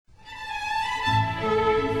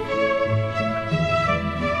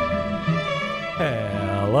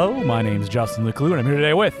Hello, my name's Justin Leclue, and I'm here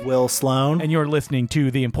today with Will Sloan. And you're listening to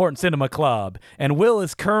the Important Cinema Club. And Will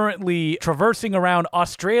is currently traversing around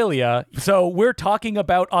Australia, so we're talking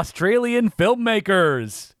about Australian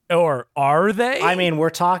filmmakers. Or are they? I mean, we're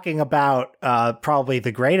talking about probably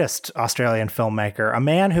the greatest Australian filmmaker, a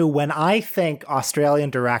man who, when I think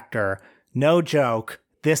Australian director, no joke,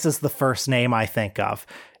 this is the first name I think of.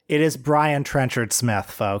 It is Brian Trenchard-Smith,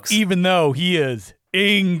 folks. Even though he is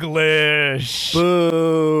English.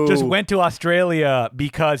 Boo. Just went to Australia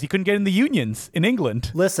because he couldn't get in the unions in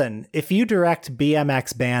England. Listen, if you direct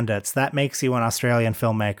BMX Bandits, that makes you an Australian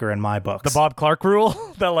filmmaker in my books. The Bob Clark rule?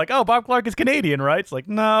 They're like, oh, Bob Clark is Canadian, right? It's like,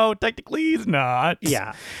 no, technically he's not.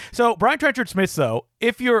 Yeah. So Brian Trenchard-Smith, though,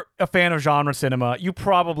 if you're a fan of genre cinema, you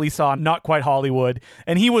probably saw Not Quite Hollywood,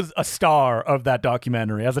 and he was a star of that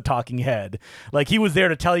documentary as a talking head. Like, he was there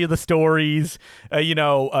to tell you the stories,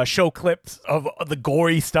 show clips of the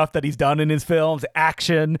gory stuff that he's done in his films,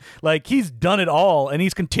 action. Like, he's done it all, and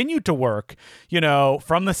he's continued to work,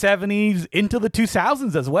 from the 70s into the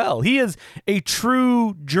 2000s as well. He is a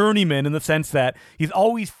true journeyman in the sense that he's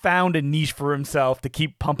always found a niche for himself to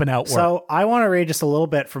keep pumping out work. So I want to read just a little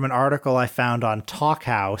bit from an article I found on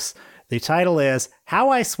Talkhouse. The title is How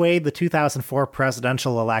I Swayed the 2004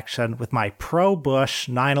 Presidential Election with My Pro-Bush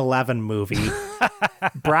 9/11 Movie,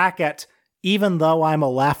 bracket, Even Though I'm a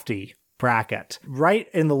Lefty, bracket. Right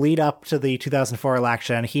in the lead up to the 2004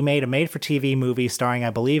 election, he made a made-for-TV movie starring,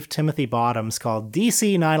 I believe, Timothy Bottoms called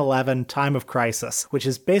DC 9/11 Time of Crisis, which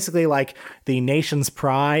is basically like the nation's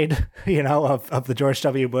pride, of the George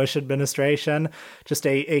W. Bush administration. Just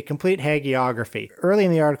a complete hagiography. Early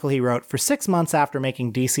in the article, he wrote, "For 6 months after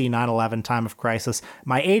making DC 9/11 Time of Crisis,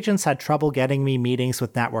 my agents had trouble getting me meetings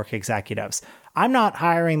with network executives. I'm not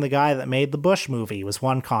hiring the guy that made the Bush movie," was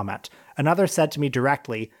one comment. Another said to me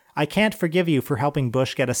directly, "I can't forgive you for helping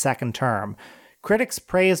Bush get a second term." Critics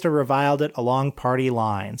praised or reviled it along party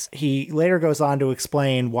lines. He later goes on to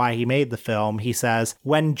explain why he made the film. He says,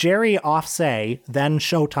 "When Jerry Offsay, then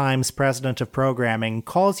Showtime's president of programming,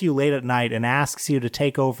 calls you late at night and asks you to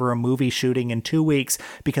take over a movie shooting in 2 weeks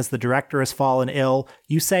because the director has fallen ill,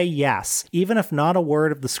 you say yes, even if not a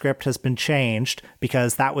word of the script has been changed,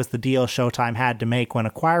 because that was the deal Showtime had to make when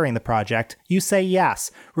acquiring the project. You say yes,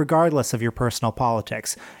 regardless of your personal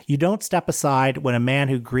politics. You don't step aside when a man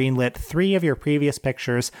who greenlit 3 of your previous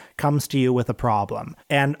pictures comes to you with a problem."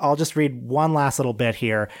 And I'll just read one last little bit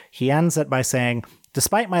here. He ends it by saying,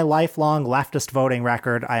 "Despite my lifelong leftist voting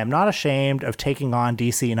record, I am not ashamed of taking on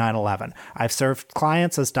DC 9/11. I've served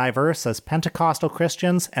clients as diverse as Pentecostal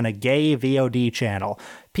Christians and a gay VOD channel.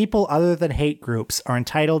 People other than hate groups are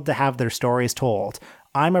entitled to have their stories told.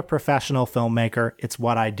 I'm a professional filmmaker. It's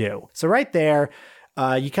what I do." So right there,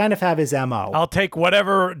 you kind of have his MO. I'll take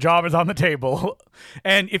whatever job is on the table.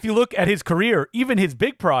 And if you look at his career, even his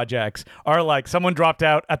big projects are like, someone dropped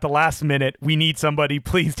out at the last minute. We need somebody.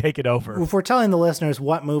 Please take it over. If we're telling the listeners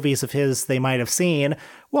what movies of his they might have seen,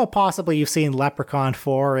 well, possibly you've seen Leprechaun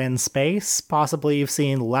 4 in space. Possibly you've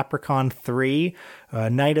seen Leprechaun 3,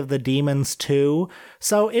 Night of the Demons 2.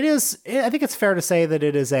 So I think it's fair to say that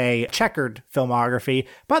it is a checkered filmography,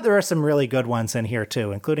 but there are some really good ones in here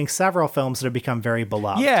too, including several films that have become very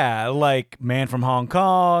beloved. Yeah, like Man from Hong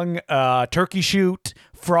Kong, Turkey Shoot,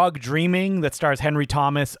 Frog Dreaming, that stars Henry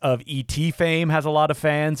Thomas of E.T. fame, has a lot of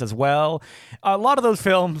fans as well. A lot of those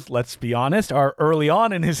films, let's be honest, are early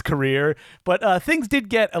on in his career, but things did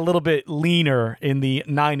get a little bit leaner in the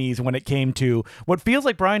 90s when it came to what feels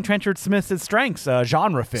like Brian Trenchard-Smith's strengths,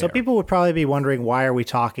 genre fare. So people would probably be wondering, why are we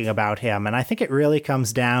talking about him? And I think it really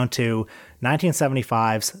comes down to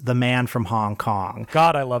 1975's The Man from Hong Kong.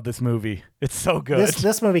 God, I love this movie. It's so good.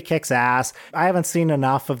 This movie kicks ass. I haven't seen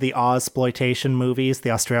enough of the Ozploitation movies, the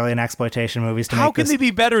Australian exploitation movies, to How make can this... they be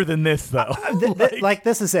better than this, though?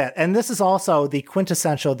 This is it. And this is also the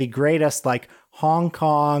quintessential, the greatest, Hong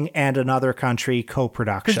Kong and another country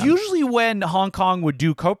co-production. Because usually when Hong Kong would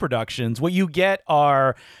do co-productions, what you get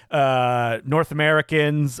are North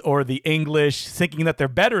Americans or the English thinking that they're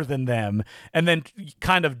better than them, and then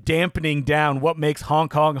kind of dampening down what makes Hong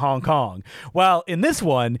Kong Hong Kong. While in this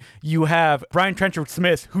one, you have Brian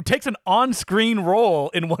Trenchard-Smith, who takes an on-screen role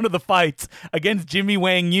in one of the fights against Jimmy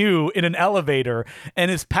Wang Yu in an elevator, and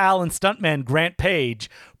his pal and stuntman Grant Page,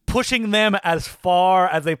 pushing them as far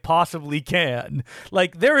as they possibly can.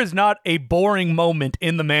 Like, there is not a boring moment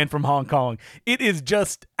in The Man from Hong Kong. It is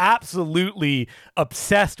just absolutely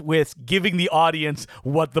obsessed with giving the audience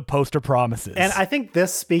what the poster promises. And I think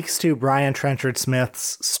this speaks to Brian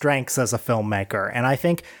Trenchard-Smith's strengths as a filmmaker. And I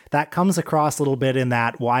think That comes across a little bit in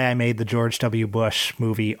that Why I Made the George W. Bush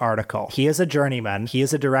movie article. He is a journeyman. He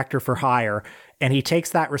is a director for hire. And he takes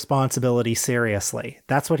that responsibility seriously.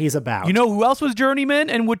 That's what he's about. You know who else was journeyman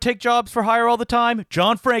and would take jobs for hire all the time?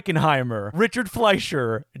 John Frankenheimer, Richard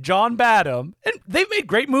Fleischer, John Badham. And they've made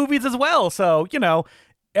great movies as well. So,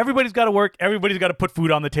 everybody's got to work. Everybody's got to put food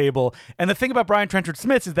on the table. And the thing about Brian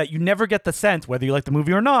Trenchard-Smith is that you never get the sense, whether you like the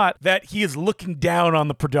movie or not, that he is looking down on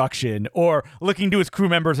the production or looking to his crew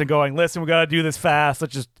members and going, listen, we got to do this fast.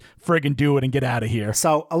 Let's just friggin' do it and get out of here.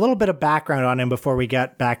 So a little bit of background on him before we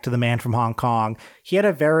get back to The Man from Hong Kong. He had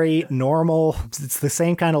a very normal, it's the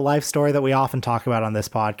same kind of life story that we often talk about on this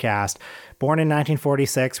podcast. Born in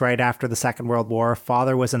 1946, right after the Second World War.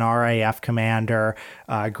 Father was an RAF commander.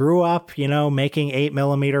 Grew up, making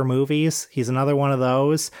 8mm movies. He's another one of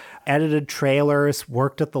those. Edited trailers,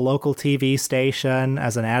 worked at the local TV station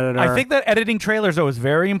as an editor. I think that editing trailers, though, is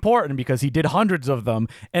very important because he did hundreds of them.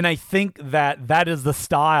 And I think that is the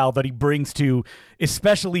style that he brings to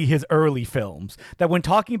especially his early films. That when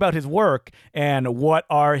talking about his work and what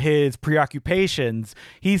are his preoccupations,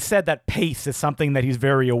 he said that pace is something that he's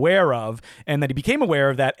very aware of, and that he became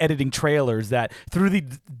aware of that editing trailers, that through the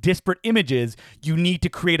disparate images, you need to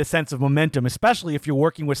create a sense of momentum, especially if you're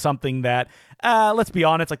working with something that, let's be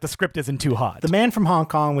honest, like the script isn't too hot. The Man from Hong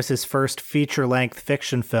Kong was his first feature-length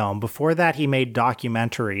fiction film. Before that, he made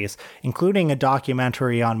documentaries, including a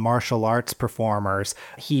documentary on martial arts performers.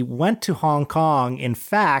 He went to Hong Kong, in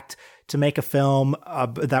fact, to make a film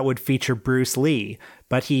that would feature Bruce Lee,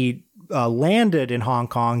 but he landed in Hong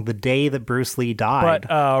Kong the day that Bruce Lee died.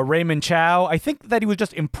 But Raymond Chow, I think that he was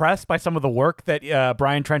just impressed by some of the work that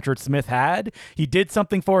Brian Trenchard-Smith had. He did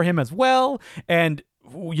something for him as well, and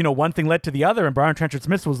one thing led to the other, and Brian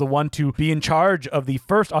Trenchard-Smith was the one to be in charge of the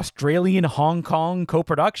first Australian-Hong Kong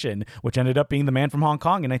co-production, which ended up being The Man from Hong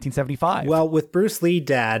Kong in 1975. Well, with Bruce Lee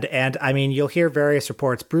dead, and you'll hear various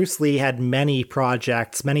reports, Bruce Lee had many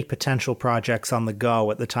potential projects on the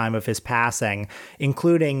go at the time of his passing,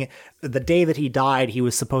 including the day that he died, he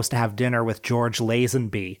was supposed to have dinner with George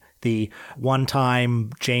Lazenby, the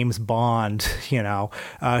one-time James Bond,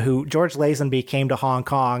 who George Lazenby came to Hong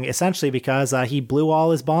Kong essentially because he blew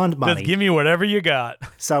all his Bond money. Just give me whatever you got.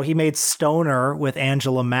 So he made Stoner with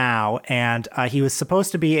Angela Mao, and he was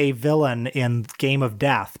supposed to be a villain in Game of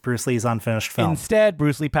Death, Bruce Lee's unfinished film. Instead,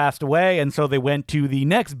 Bruce Lee passed away, and so they went to the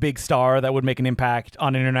next big star that would make an impact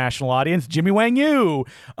on an international audience, Jimmy Wang Yu,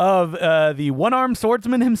 of the one-armed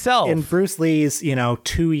swordsman himself. In Bruce Lee's,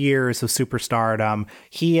 2 years of superstardom,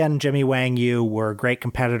 he and Jimmy Wang Yu were great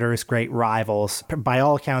competitors, great rivals. By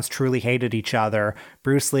all accounts, truly hated each other.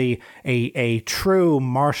 Bruce Lee, a true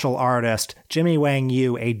martial artist. Jimmy Wang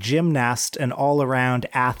Yu, a gymnast, an all-around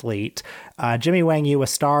athlete. Jimmy Wang Yu, a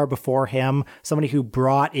star before him, somebody who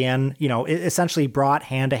brought in, essentially brought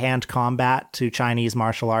hand-to-hand combat to Chinese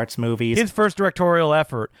martial arts movies. His first directorial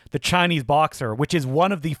effort, The Chinese Boxer, which is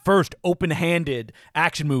one of the first open-handed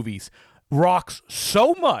action movies, rocks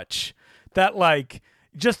so much that,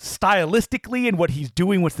 just stylistically and what he's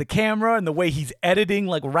doing with the camera and the way he's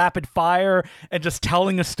editing rapid fire and just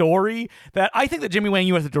telling a story, that I think that Jimmy Wang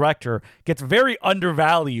Yu as a director gets very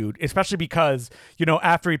undervalued, especially because,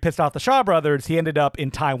 after he pissed off the Shaw brothers, he ended up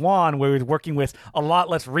in Taiwan where he was working with a lot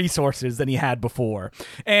less resources than he had before.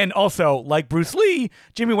 And also, like Bruce Lee,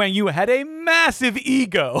 Jimmy Wang Yu had a massive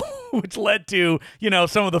ego, which led to,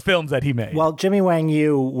 some of the films that he made. Well, Jimmy Wang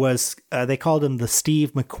Yu was, they called him the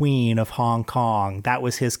Steve McQueen of Hong Kong. That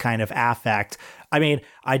was his kind of affect.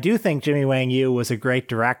 I do think Jimmy Wang Yu was a great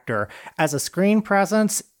director. As a screen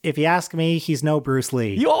presence, if you ask me, he's no Bruce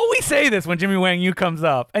Lee. You always say this when Jimmy Wang Yu comes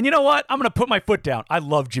up. And you know what? I'm going to put my foot down. I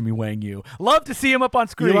love Jimmy Wang Yu. Love to see him up on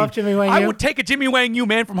screen. You love Jimmy Wang Yu? I would take a Jimmy Wang Yu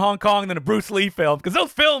Man from Hong Kong than a Bruce Lee film, because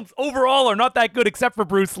those films overall are not that good except for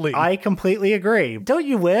Bruce Lee. I completely agree. Don't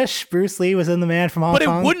you wish Bruce Lee was in The Man from Hong Kong?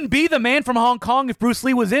 But it wouldn't be The Man from Hong Kong if Bruce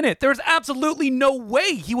Lee was in it. There's absolutely no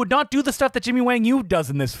way he would not do the stuff that Jimmy Wang Yu does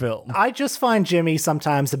in this film. I just find Jimmy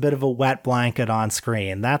sometimes a bit of a wet blanket on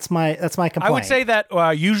screen. That's my complaint. I would say that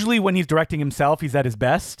usually when he's directing himself, he's at his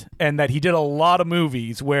best, and that he did a lot of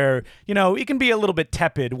movies where, he can be a little bit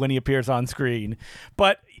tepid when he appears on screen.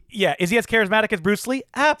 But yeah, is he as charismatic as Bruce Lee?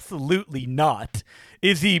 Absolutely not.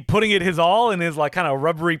 Is he putting it his all in his kind of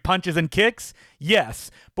rubbery punches and kicks? Yes.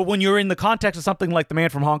 But when you're in the context of something like The Man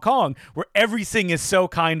from Hong Kong, where everything is so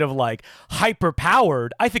kind of hyper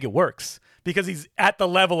powered, I think it works. Because he's at the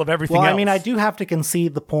level of everything else. I do have to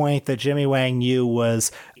concede the point that Jimmy Wang Yu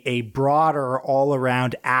was a broader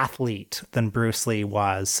all-around athlete than Bruce Lee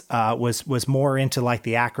was more into like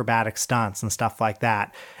the acrobatic stunts and stuff like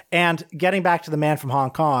that. And getting back to The Man from Hong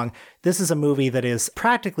Kong, this is a movie that is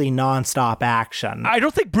practically nonstop action. I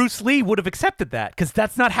don't think Bruce Lee would have accepted that, because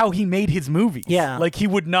that's not how he made his movies. Yeah. Like, he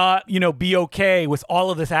would not, be okay with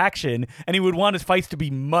all of this action, and he would want his fights to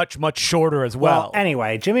be much, much shorter as well. Well,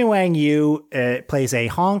 anyway, Jimmy Wang Yu plays a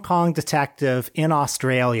Hong Kong detective in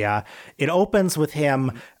Australia. It opens with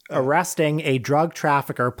him arresting a drug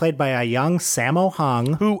trafficker played by a young Sammo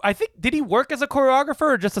Hung. Who, I think, did he work as a choreographer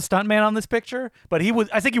or just a stuntman on this picture? But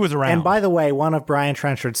I think he was around. And by the way, one of Brian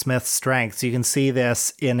Trenchard-Smith's strengths, you can see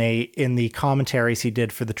this in the commentaries he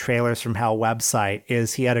did for the Trailers from Hell website,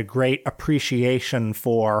 is he had a great appreciation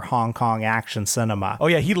for Hong Kong action cinema. Oh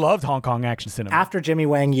yeah, he loved Hong Kong action cinema. After Jimmy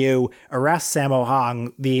Wang Yu arrests Sammo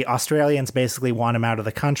Hung, the Australians basically want him out of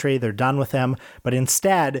the country. They're done with him. But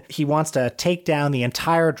instead, he wants to take down the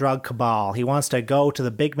entire drug cabal. He wants to go to the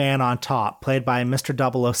big man on top, played by Mr.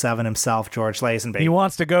 007 himself, George Lazenby. He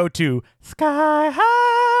wants to go to Sky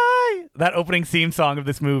High, that opening theme song of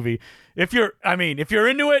this movie. If you're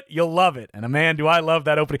into it, you'll love it. And man, do I love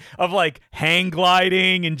that opening of like hang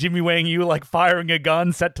gliding and Jimmy Wang Yu like firing a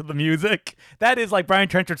gun set to the music. That is like Brian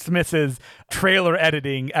Trenchard-Smith's trailer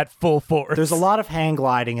editing at full force. There's a lot of hang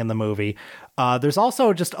gliding in the movie. There's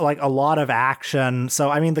also just like a lot of action.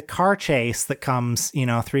 So, I mean, the car chase that comes,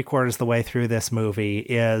 3/4 of the way through this movie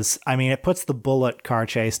is, it puts the Bullet car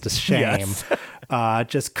chase to shame. Yes.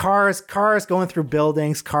 Just cars going through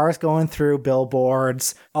buildings, cars going through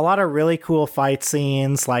billboards. A lot of really cool fight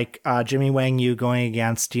scenes, like Jimmy Wang Yu going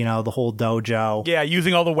against, the whole dojo. Yeah,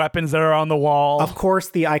 using all the weapons that are on the wall. Of course,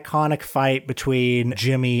 the iconic fight between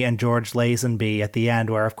Jimmy and George Lazenby at the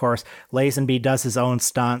end, where, of course, Lazenby does his own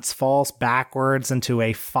stunts, falls backwards into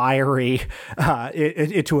a fire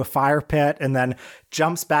pit, and then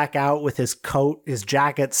jumps back out with his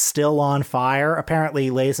jacket still on fire. Apparently,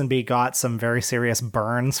 Lazenby got some very serious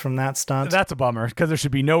burns from that stunt. That's a bummer, because there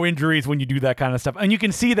should be no injuries when you do that kind of stuff. And you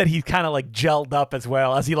can see that he's kind of like gelled up as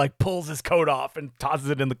well as he like pulls his coat off and tosses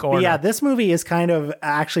it in the corner. But yeah, this movie is kind of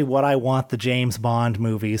actually what I want the James Bond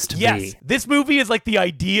movies to be. Yes, this movie is like the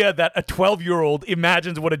idea that a 12-year-old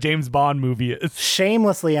imagines what a James Bond movie is.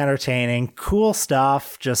 Shamelessly entertaining, cool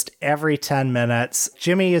stuff, just every 10 minutes.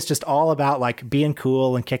 Jimmy is just all about like being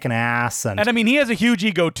cool and kicking ass. And I mean, he has a huge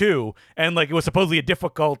ego too. And like, it was supposedly a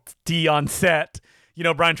difficulty on set.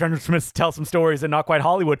 Brian Trenchard-Smith tells some stories that Not Quite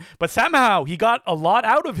Hollywood, but somehow he got a lot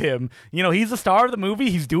out of him. He's the star of the movie.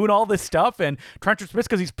 He's doing all this stuff, and Trenchard-Smith,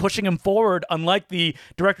 because he's pushing him forward, unlike the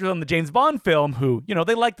directors on the James Bond film who,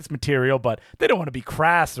 they like this material, but they don't want to be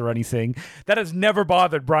crass or anything. That has never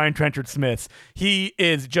bothered Brian Trenchard-Smith. He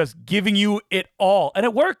is just giving you it all, and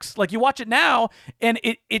it works. Like, you watch it now, and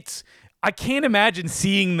it's... I can't imagine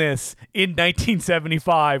seeing this in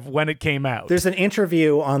 1975 when it came out. There's an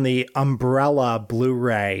interview on the Umbrella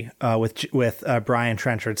Blu-ray with Brian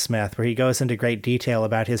Trenchard-Smith where he goes into great detail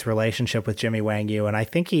about his relationship with Jimmy Wang Yu. And I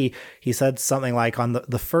think he said something like on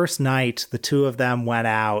the first night, the two of them went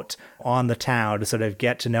out on the town to sort of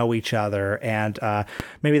get to know each other. And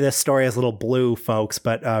maybe this story is a little blue, folks,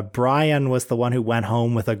 but Brian was the one who went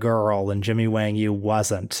home with a girl and Jimmy Wang Yu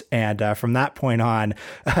wasn't. And from that point on,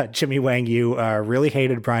 Jimmy Wang Yu really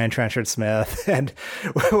hated Brian Trenchard-Smith and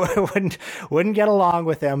wouldn't get along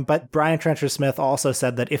with him. But Brian Trenchard-Smith also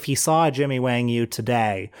said that if he saw Jimmy Wang Yu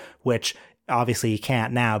today, which obviously he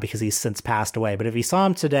can't now because he's since passed away, but if he saw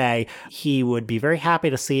him today, he would be very happy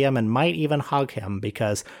to see him and might even hug him,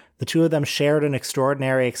 because the two of them shared an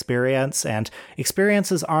extraordinary experience, and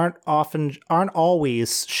experiences aren't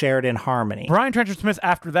always shared in harmony. Brian Trenchard-Smith,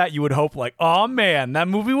 after that, you would hope like, oh man, that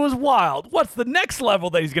movie was wild. What's the next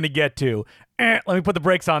level that he's going to get to? Let me put the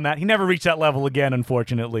brakes on that. He never reached that level again,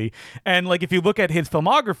 unfortunately. And like, if you look at his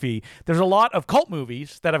filmography, there's a lot of cult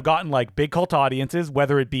movies that have gotten like big cult audiences,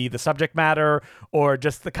 whether it be the subject matter or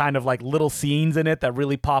just the kind of like little scenes in it that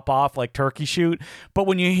really pop off, like Turkey Shoot. But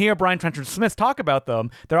when you hear Brian Trenchard-Smith talk about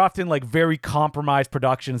them, they're often like very compromised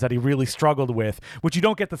productions that he really struggled with, which you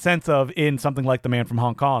don't get the sense of in something like The Man from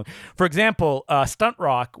Hong Kong. For example, Stunt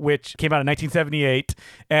Rock, which came out in 1978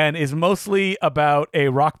 and is mostly about a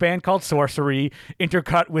rock band called Sorcery,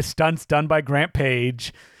 intercut with stunts done by Grant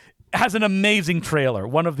Page, has an amazing trailer,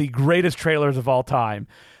 one of the greatest trailers of all time.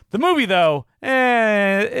 The movie, though,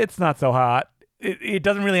 it's not so hot. It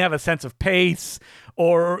doesn't really have a sense of pace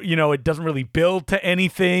or, it doesn't really build to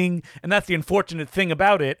anything. And that's the unfortunate thing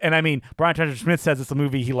about it. And I mean, Brian Trenchard-Smith says it's the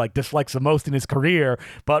movie he dislikes the most in his career,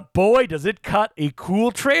 but boy, does it cut a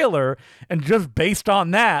cool trailer. And just based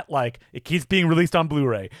on that, it keeps being released on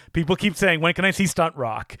Blu-ray. People keep saying, when can I see Stunt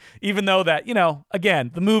Rock? Even though that,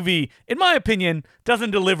 again, the movie, in my opinion,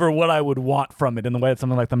 doesn't deliver what I would want from it in the way that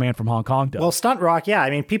something like The Man from Hong Kong does. Well, Stunt Rock, yeah, I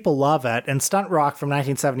mean, people love it. And Stunt Rock from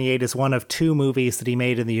 1978 is one of two movies that he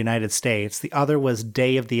made in the United States. The other was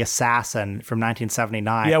Day of the Assassin from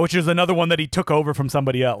 1979. Yeah, which is another one that he took over from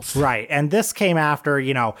somebody else. Right. And this came after,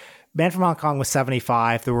 Man from Hong Kong was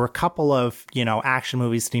 75. There were a couple of, action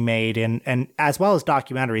movies that he made and as well as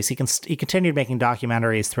documentaries. He continued making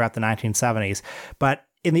documentaries throughout the 1970s. But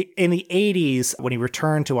in the 80s, when he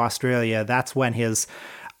returned to Australia, that's when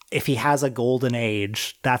if he has a golden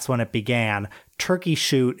age, that's when it began. Turkey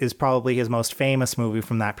Shoot is probably his most famous movie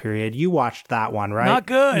from that period. You watched that one, right? Not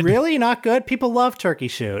good. Really? Not good? People love Turkey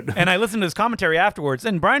Shoot. And I listened to his commentary afterwards,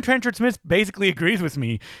 and Brian Trenchard-Smith basically agrees with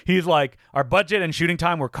me. He's like, our budget and shooting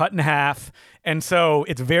time were cut in half, and so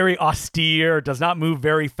it's very austere, does not move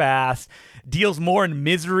very fast, deals more in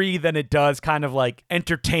misery than it does kind of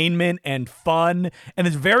entertainment and fun, and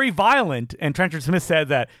is very violent. And Trenchard-Smith said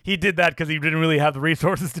that he did that because he didn't really have the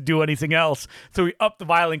resources to do anything else, so he upped the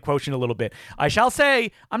violent quotient a little bit. I shall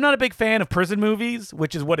say, I'm not a big fan of prison movies,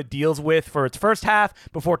 which is what it deals with for its first half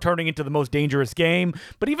before turning into The Most Dangerous Game.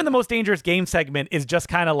 But even The Most Dangerous Game segment is just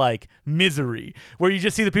kind of like misery, where you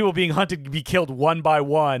just see the people being hunted to be killed one by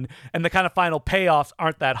one, and the kind of final payoffs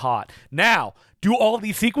aren't that hot. Now, do all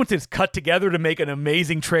these sequences cut together to make an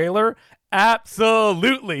amazing trailer?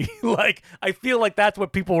 Absolutely. I feel like that's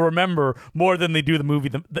what people remember more than they do the movie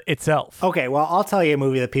itself. Okay, well, I'll tell you a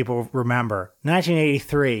movie that people remember.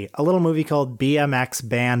 1983, a little movie called BMX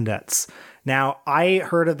Bandits. Now, I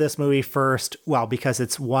heard of this movie first, because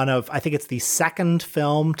it's I think it's the second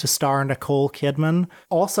film to star Nicole Kidman.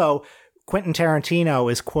 Also, Quentin Tarantino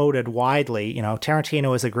is quoted widely.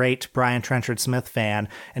 Tarantino is a great Brian Trenchard-Smith fan,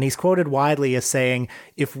 and he's quoted widely as saying,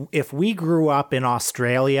 if we grew up in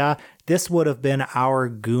Australia, this would have been our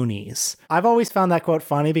Goonies. I've always found that quote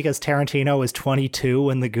funny because Tarantino was 22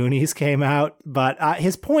 when the Goonies came out, but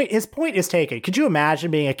his point is taken. Could you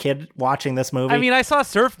imagine being a kid watching this movie? I mean, I saw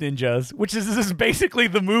Surf Ninjas, which is basically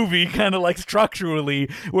the movie kind of structurally,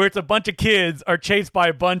 where it's a bunch of kids are chased by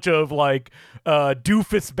a bunch of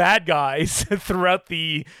doofus bad guys throughout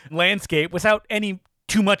the landscape without any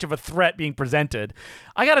too much of a threat being presented.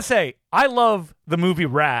 I gotta say, I love the movie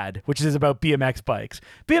Rad, which is about BMX bikes.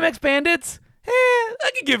 BMX Bandits,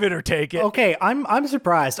 I can give it or take it. Okay, I'm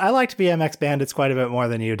surprised. I liked BMX Bandits quite a bit more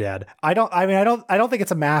than you did. I don't think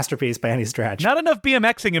it's a masterpiece by any stretch. Not enough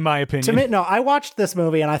BMXing, in my opinion. To me, no, I watched this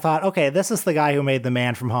movie and I thought, okay, this is the guy who made The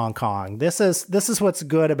Man from Hong Kong. This is what's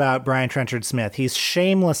good about Brian Trenchard-Smith. He's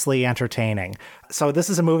shamelessly entertaining. So this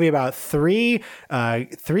is a movie about three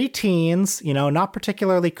teens, not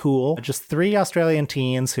particularly cool, just three Australian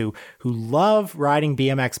teens who love riding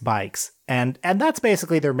BMX bikes. And that's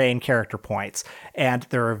basically their main character points. And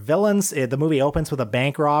there are villains. The movie opens with a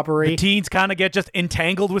bank robbery. The teens kind of get just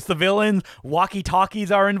entangled with the villains.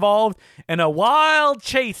 Walkie-talkies are involved. And a wild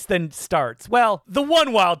chase then starts. Well, the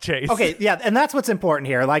one wild chase. Okay, yeah, and that's what's important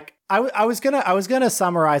here. I was gonna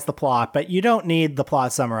summarize the plot, but you don't need the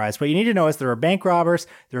plot summarized. What you need to know is there are bank robbers,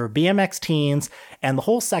 there are BMX teens, and the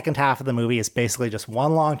whole second half of the movie is basically just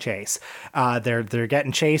one long chase. They're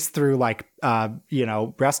getting chased through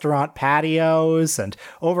restaurant patios and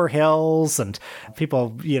over hills and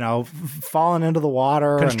people falling into the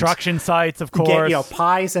water. Construction sites, of course.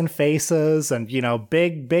 Pies and faces and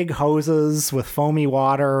big hoses with foamy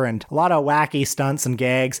water and a lot of wacky stunts and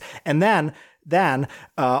gags, and then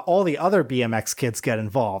all the other BMX kids get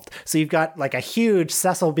involved. So you've got a huge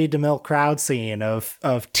Cecil B. DeMille crowd scene of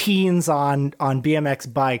teens on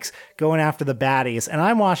BMX bikes going after the baddies. And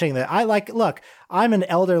I'm watching that. Look, I'm an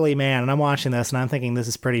elderly man and I'm watching this and I'm thinking this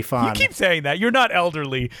is pretty fun. You keep saying that. You're not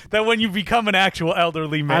elderly. That when you become an actual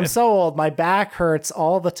elderly man. I'm so old. My back hurts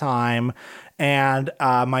all the time and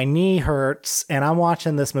my knee hurts. And I'm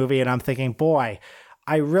watching this movie and I'm thinking, boy,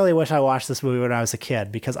 I really wish I watched this movie when I was a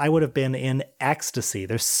kid because I would have been in ecstasy.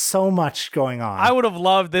 There's so much going on. I would have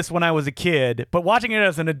loved this when I was a kid, but watching it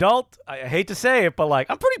as an adult, I hate to say it, but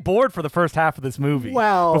I'm pretty bored for the first half of this movie.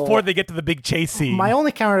 Well, before they get to the big chase scene. My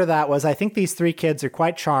only counter to that was I think these three kids are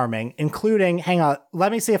quite charming, including, hang on,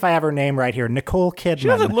 let me see if I have her name right here, Nicole Kidman. She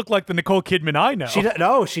doesn't look like the Nicole Kidman I know.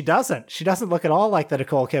 No, she doesn't. She doesn't look at all like the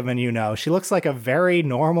Nicole Kidman you know. She looks like a very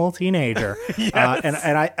normal teenager. Yes. And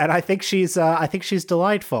I think she's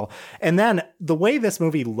delightful. And then the way this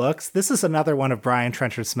movie looks, this is another one of Brian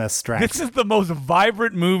Trenchard-Smith's strengths. This is the most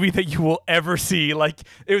vibrant movie that you will ever see. Like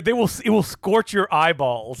it will scorch your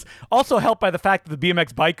eyeballs. Also helped by the fact that the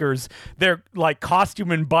BMX bikers, their like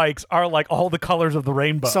costume and bikes are like all the colors of the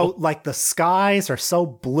rainbow. So like the skies are so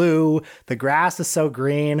blue, the grass is so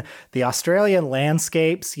green, the Australian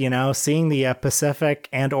landscapes, you know, seeing the Pacific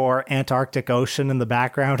and or Antarctic Ocean in the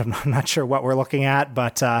background. I'm not sure what we're looking at,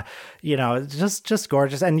 but you know, just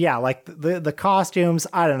gorgeous. And yeah, like the costumes,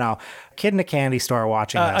 I don't know. Kid in a candy store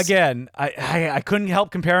watching this. Again, I couldn't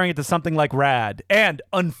help comparing it to something like Rad and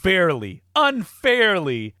unfairly,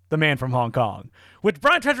 The Man from Hong Kong, which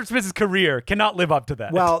Brian Trenchard-Smith's career cannot live up to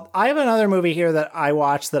that. Well, I have another movie here that I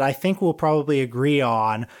watched that I think we'll probably agree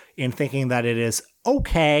on in thinking that it is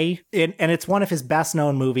okay. And it's one of his best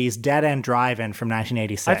known movies, Dead End Drive-In from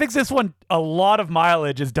 1986. I think this one, a lot of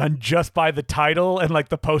mileage is done just by the title and like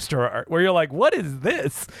the poster art, where you're like, what is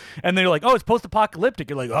this? And then you're like, oh, it's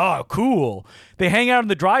post-apocalyptic. You're like, oh, cool. They hang out in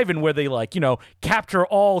the drive-in where they like, you know, capture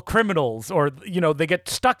all criminals, or, you know, they get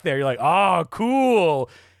stuck there. You're like, oh,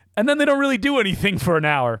 cool. And then they don't really do anything for an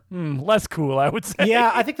hour. Less cool, I would say.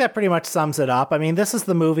 Yeah, I think that pretty much sums it up. I mean, this is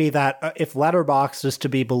the movie that, if Letterboxd is to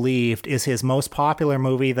be believed, is his most popular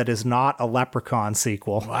movie that is not a Leprechaun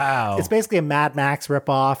sequel. Wow. It's basically a Mad Max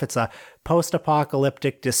ripoff. It's a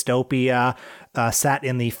post-apocalyptic dystopia set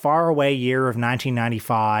in the faraway year of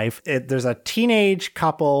 1995. There's a teenage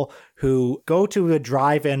couple who go to a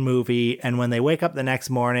drive-in movie, and when they wake up the next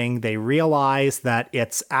morning, they realize that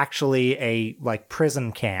it's actually a like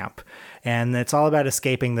prison camp, and it's all about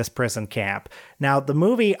escaping this prison camp. Now, the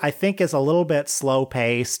movie, I think, is a little bit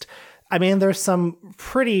slow-paced. I mean, there's some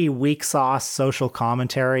pretty weak sauce social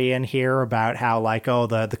commentary in here about how, like, oh,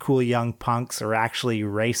 the cool young punks are actually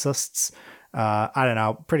racists. I don't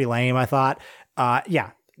know, pretty lame, I thought. Yeah.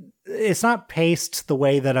 It's not paced the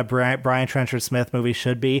way that a Brian Trenchard-Smith movie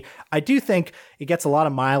should be. I do think it gets a lot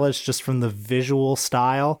of mileage just from the visual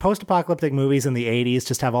style. Post-apocalyptic movies in the 80s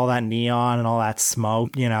just have all that neon and all that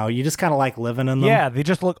smoke. You know, you just kind of like living in them. Yeah, they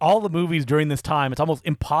just look, all the movies during this time, it's almost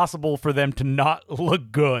impossible for them to not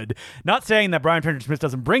look good. Not saying that Brian Trenchard-Smith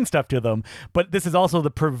doesn't bring stuff to them, but this is also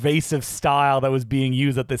the pervasive style that was being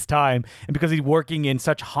used at this time. And because he's working in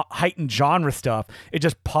such heightened genre stuff, it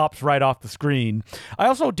just pops right off the screen. I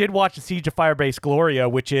also did watch The Siege of Firebase Gloria,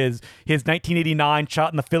 which is his 1989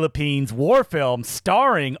 shot in the Philippines war film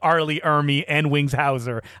starring Arlie Ermey and Wings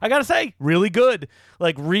Hauser. I gotta say, really good.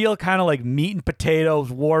 Like real kind of like meat and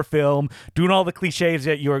potatoes war film, doing all the cliches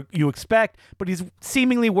that you expect, but he's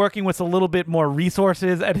seemingly working with a little bit more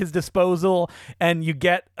resources at his disposal, and you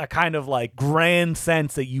get a kind of like grand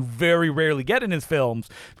sense that you very rarely get in his films,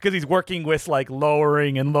 because he's working with like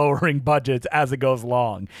lowering budgets as it goes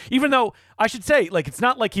along. Even though I should say, like, it's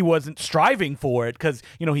not like he wasn't striving for it, because,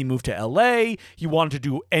 you know, he moved to LA, he wanted to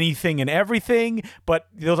do anything and everything, but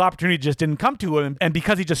those opportunities just didn't come to him. And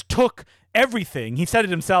because he just took everything, he said it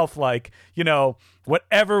himself, like, you know,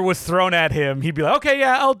 whatever was thrown at him, he'd be like, okay,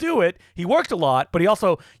 yeah, I'll do it. He worked a lot, but he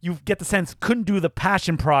also, you get the sense, couldn't do the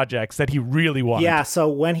passion projects that he really wanted. Yeah, so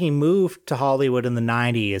when he moved to Hollywood in the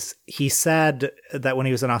 90s, he said that when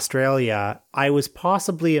he was in Australia, I was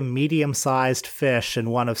possibly a medium-sized fish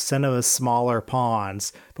in one of cinema's smaller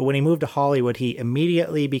ponds, but when he moved to Hollywood, he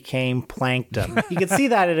immediately became plankton. You can see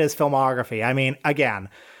that in his filmography. I mean, again,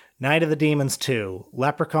 Night of the Demons 2,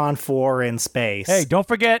 Leprechaun 4 in space. Hey, don't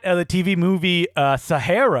forget the TV movie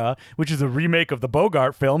Sahara, which is a remake of the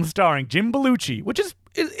Bogart film starring Jim Belushi, which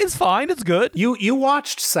is fine. It's good. You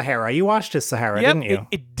watched Sahara. You watched his Sahara, didn't you?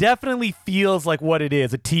 It definitely feels like what it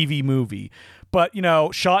is, a TV movie. But, you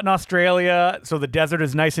know, shot in Australia, so the desert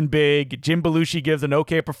is nice and big. Jim Belushi gives an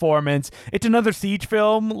okay performance. It's another siege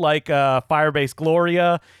film like Firebase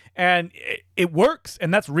Gloria. And it works,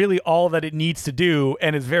 and that's really all that it needs to do,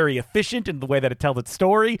 and is very efficient in the way that it tells its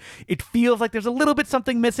story. It feels like there's a little bit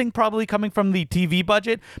something missing, probably coming from the TV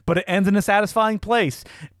budget, but it ends in a satisfying place.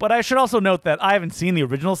 But I should also note that I haven't seen the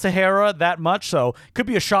original Sahara that much, so it could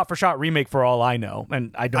be a shot-for-shot remake for all I know,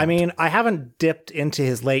 and I don't. I mean, I haven't dipped into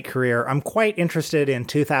his late career. I'm quite interested in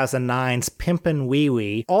 2009's Pimpin' Wee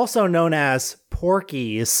Wee, also known as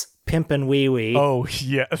Porky's Pimpin' Wee Wee. Oh,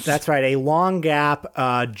 yes. That's right. A long gap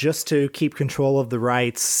just to keep control of the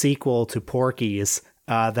rights sequel to Porky's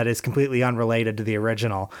that is completely unrelated to the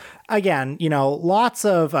original. Again, you know, lots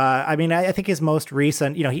of, I mean, I think his most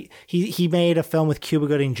recent, you know, he made a film with Cuba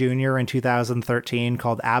Gooding Jr. in 2013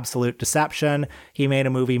 called Absolute Deception. He made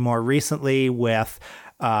a movie more recently with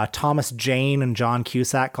Thomas Jane and John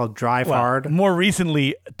Cusack called Drive Hard. More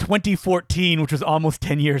recently, 2014, which was almost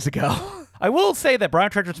 10 years ago. I will say that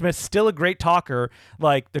Brian Trenchard-Smith's still a great talker.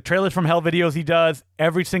 Like the Trailers from Hell videos he does,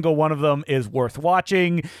 every single one of them is worth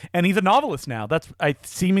watching. And he's a novelist now. That's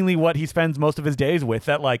seemingly what he spends most of his days with.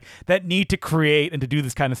 That need to create and to do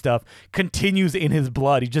this kind of stuff continues in his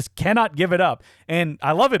blood. He just cannot give it up. And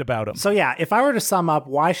I love it about him. So yeah, if I were to sum up,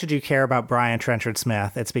 why should you care about Brian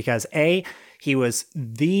Trenchard-Smith? It's because A, he was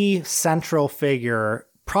the central figure,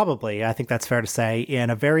 probably, I think that's fair to say, in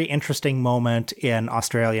a very interesting moment in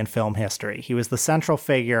Australian film history. He was the central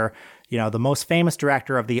figure, the most famous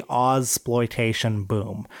director of the Ozploitation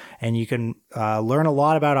boom. And you can learn a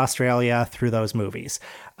lot about Australia through those movies.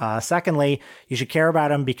 Secondly, you should care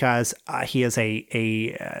about him because he is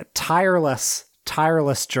a tireless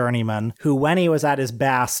journeyman who, when he was at his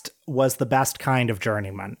best, was the best kind of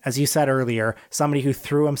journeyman. As you said earlier, somebody who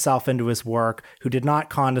threw himself into his work, who did not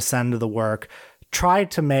condescend to the work,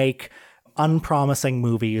 tried to make unpromising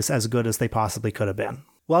movies as good as they possibly could have been.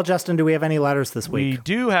 Well, Justin, do we have any letters this week? We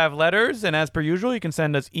do have letters, and as per usual, you can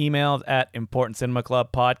send us emails at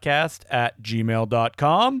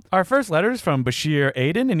importantcinemaclubpodcast@gmail.com. Our first letter is from Bashir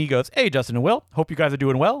Aiden, and he goes, "Hey, Justin and Will. Hope you guys are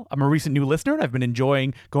doing well. I'm a recent new listener, and I've been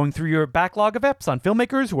enjoying going through your backlog of eps on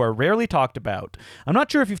filmmakers who are rarely talked about. I'm not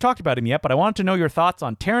sure if you've talked about him yet, but I wanted to know your thoughts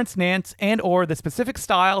on Terrence Nance and or the specific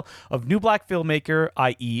style of new black filmmaker,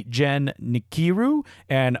 i.e. Jen Nikiru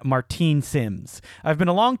and Martine Sims. I've been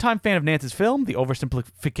a longtime fan of Nance's film, The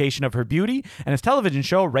Oversimplification of Her Beauty, and his television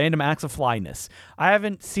show, Random Acts of Flyness. I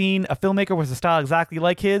haven't seen a filmmaker with a style exactly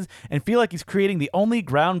like his and feel like he's creating the only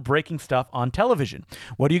groundbreaking stuff on television.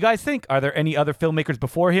 What do you guys think? Are there any other filmmakers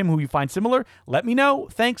before him who you find similar? Let me know.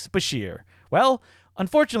 Thanks, Bashir." Well,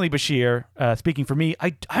 unfortunately, Bashir, speaking for me,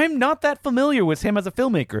 I'm not that familiar with him as a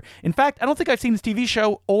filmmaker. In fact, I don't think I've seen his TV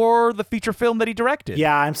show or the feature film that he directed.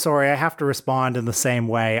 Yeah, I'm sorry. I have to respond in the same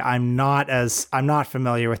way. I'm not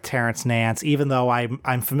familiar with Terrence Nance, even though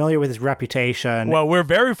I'm familiar with his reputation. Well, we're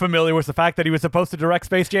very familiar with the fact that he was supposed to direct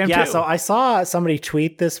Space Jam 2. Yeah, so I saw somebody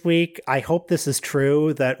tweet this week, I hope this is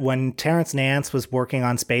true, that when Terrence Nance was working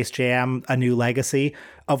on Space Jam: A New Legacy,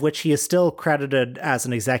 of which he is still credited as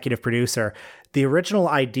an executive producer, the original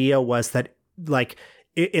idea was that,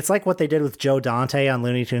 it's like what they did with Joe Dante on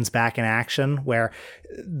Looney Tunes Back in Action, where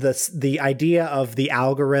the idea of the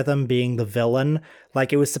algorithm being the villain,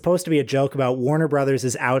 it was supposed to be a joke about Warner Brothers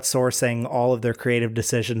is outsourcing all of their creative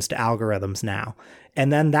decisions to algorithms now.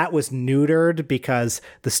 And then that was neutered because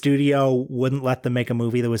the studio wouldn't let them make a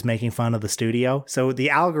movie that was making fun of the studio. So the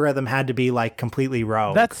algorithm had to be completely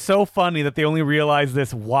rogue. That's so funny that they only realize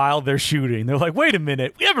this while they're shooting. They're like, wait a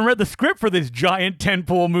minute, we haven't read the script for this giant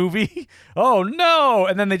tentpole movie. Oh no.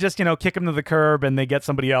 And then they just, kick him to the curb and they get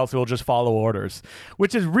somebody else who will just follow orders,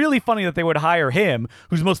 which is really funny that they would hire him,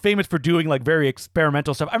 who's most famous for doing very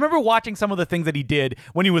experimental stuff. I remember watching some of the things that he did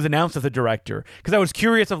when he was announced as a director, because I was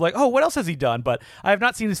curious of what else has he done? But I have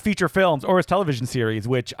not seen his feature films or his television series,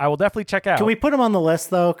 which I will definitely check out. Can we put him on the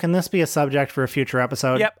list, though? Can this be a subject for a future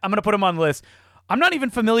episode? Yep, I'm going to put him on the list. I'm not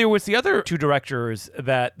even familiar with the other two directors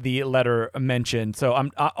that the letter mentioned, so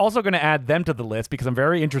I'm also going to add them to the list because I'm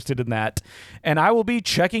very interested in that, and I will be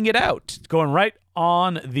checking it out. It's going right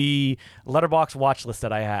on the Letterboxd watch list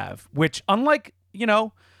that I have, which, unlike,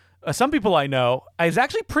 some people I know, is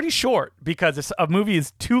actually pretty short because if a movie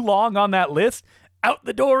is too long on that list, out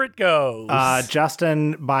the door it goes.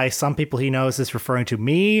 Justin, by some people he knows, is referring to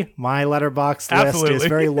me. My Letterboxd list is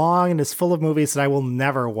very long and is full of movies that I will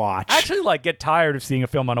never watch. I actually get tired of seeing a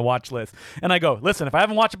film on a watch list. And I go, listen, if I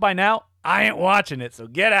haven't watched it by now, I ain't watching it, so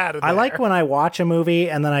get out of there. I like when I watch a movie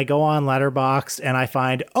and then I go on Letterboxd and I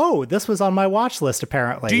find, oh, this was on my watch list,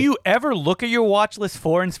 apparently. Do you ever look at your watch list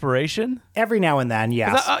for inspiration? Every now and then,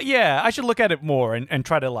 yes. I should look at it more and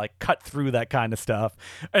try to cut through that kind of stuff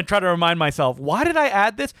and try to remind myself, why did I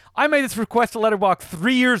add this? I made this request to Letterboxd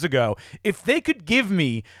 3 years ago. If they could give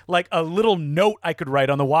me a little note I could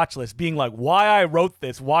write on the watch list being why I wrote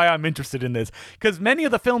this, why I'm interested in this. Because many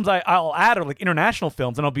of the films I'll add are international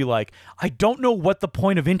films, and I'll be like, I don't know what the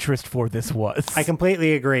point of interest for this was. I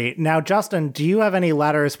completely agree. Now, Justin, do you have any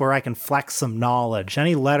letters where I can flex some knowledge?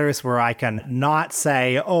 Any letters where I can not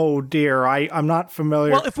say, oh dear, I'm not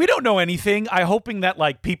familiar? Well, if we don't know anything, I'm hoping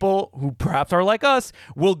that people who perhaps are like us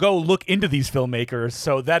will go look into these filmmakers.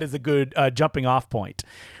 So that is a good jumping off point.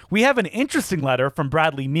 We have an interesting letter from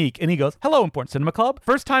Bradley Meek, and he goes, "Hello, Important Cinema Club.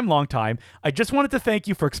 First time, long time. I just wanted to thank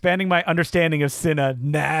you for expanding my understanding of cinema."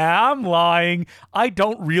 Nah, I'm lying. I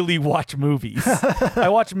don't really watch movies. I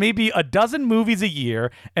watch maybe a dozen movies a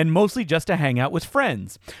year, and mostly just to hang out with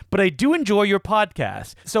friends. But I do enjoy your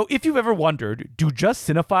podcast. So if you've ever wondered, do just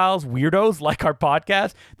cinephiles weirdos like our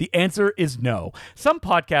podcast? The answer is no. Some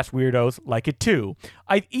podcast weirdos like it too.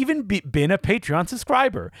 I've even been a Patreon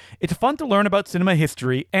subscriber. It's fun to learn about cinema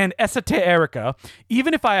history and esoterica,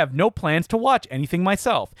 even if I have no plans to watch anything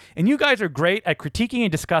myself. And you guys are great at critiquing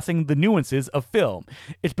and discussing the nuances of film.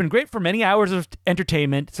 It's been great for many hours of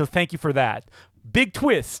entertainment, so thank you for that. Big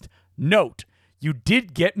twist. Note. You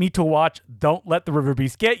did get me to watch Don't Let the River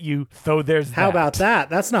Beast Get You, so there's that. How about that?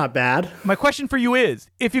 That's not bad. My question for you is,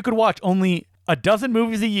 if you could watch only a dozen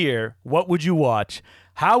movies a year, what would you watch?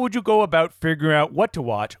 How would you go about figuring out what to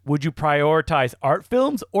watch? Would you prioritize art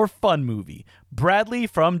films or fun movie? Bradley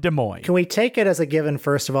from Des Moines. Can we take it as a given,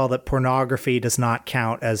 first of all, that pornography does not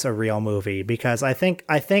count as a real movie? Because I think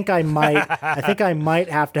I might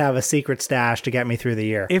have to have a secret stash to get me through the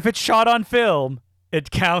year. If it's shot on film,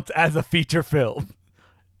 it counts as a feature film.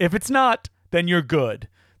 If it's not, then you're good.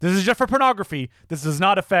 This is just for pornography. This does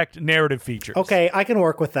not affect narrative features. Okay, I can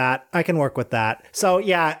work with that. So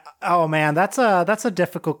yeah, oh man, that's a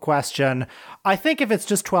difficult question. I think if it's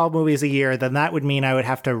just 12 movies a year, then that would mean I would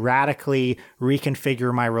have to radically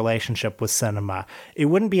reconfigure my relationship with cinema. It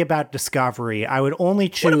wouldn't be about discovery. I would only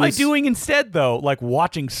choose... What am I doing instead, though? Like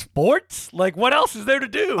watching sports? Like what else is there to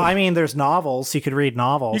do? I mean, there's novels. You could read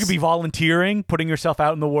novels. You could be volunteering, putting yourself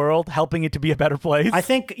out in the world, helping it to be a better place. I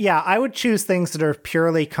think, yeah, I would choose things that are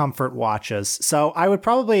purely comfort watches. So I would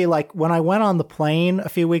probably, like, when I went on the plane a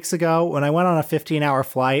few weeks ago, when I went on a 15-hour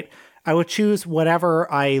flight, I would choose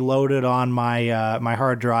whatever I loaded on my my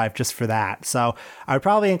hard drive just for that. So I would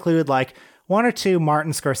probably include like one or two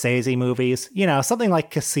Martin Scorsese movies, you know, something like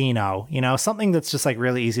Casino, you know, something that's just like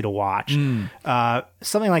really easy to watch.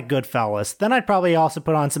 Something like Goodfellas. Then I'd probably also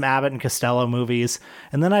put on some Abbott and Costello movies.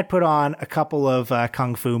 And then I'd put on a couple of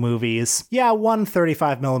Kung Fu movies. Yeah, one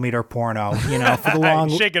 35mm porno, you know, for the long...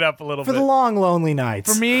 Shake it up a little bit. For the long, lonely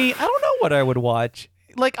nights. For me, I don't know what I would watch.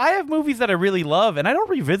 Like, I have movies that I really love, and I don't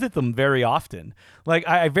revisit them very often. Like,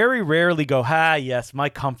 I very rarely go, yes, my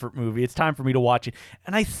comfort movie. It's time for me to watch it.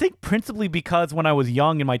 And I think principally because when I was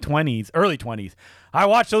young in my 20s, early 20s, I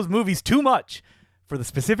watched those movies too much for the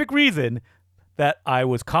specific reason that I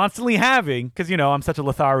was constantly having, because, you know, I'm such a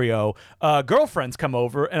Lothario, girlfriends come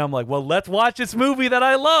over, and I'm like, well, let's watch this movie that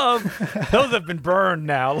I love. Those have been burned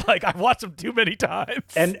now. Like, I've watched them too many times.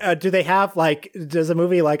 And do they have, like, does a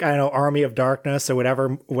movie like, I don't know, Army of Darkness or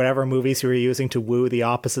whatever movies you were using to woo the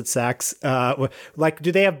opposite sex, like,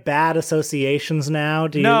 do they have bad associations now?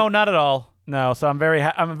 No, not at all. No, so I'm very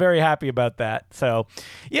happy about that. So,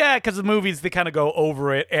 yeah, because the movies, they kind of go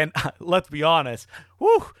over it, and let's be honest,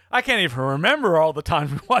 I can't even remember all the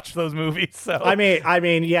times we watched those movies. So I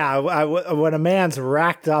mean, yeah, when a man's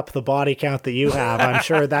racked up the body count that you have, I'm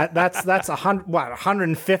sure that's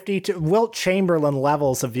 150 to Wilt Chamberlain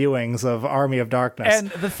levels of viewings of Army of Darkness. And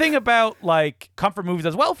the thing about like comfort movies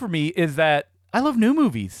as well for me is that I love new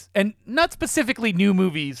movies, and not specifically new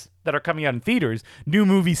movies that are coming out in theaters, new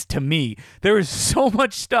movies to me. There is so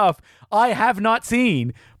much stuff I have not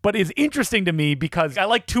seen, but is interesting to me because I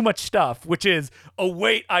like too much stuff, which is a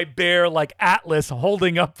weight I bear like Atlas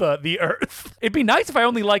holding up the earth. It'd be nice if I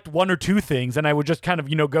only liked one or two things and I would just kind of,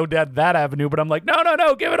 go down that avenue, but I'm like, no,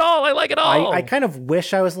 give it all. I like it all. I kind of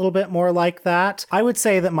wish I was a little bit more like that. I would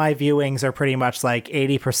say that my viewings are pretty much like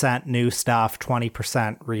 80% new stuff,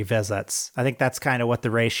 20% revisits. I think that's kind of what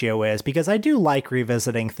the ratio is, because I do like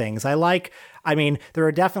revisiting things. There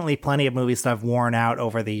are definitely plenty of movies that I've worn out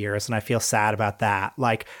over the years, and I feel sad about that.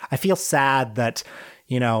 Like, I feel sad that,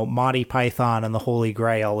 Monty Python and the Holy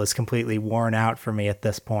Grail is completely worn out for me at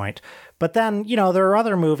this point. But then, there are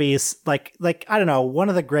other movies like I don't know, one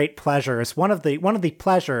of the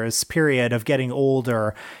pleasures period of getting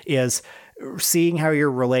older is seeing how your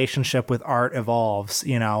relationship with art evolves.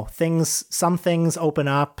 Some things open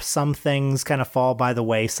up, some things kind of fall by the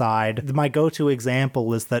wayside. My go-to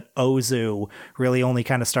example is that Ozu really only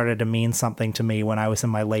kind of started to mean something to me when I was in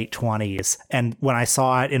my late 20s. And when I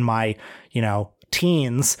saw it in my,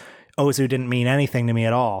 teens, Ozu didn't mean anything to me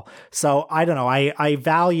at all. So I don't know. I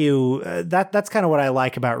value that. That's kind of what I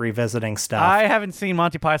like about revisiting stuff. I haven't seen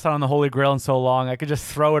Monty Python on the Holy Grail in so long. I could just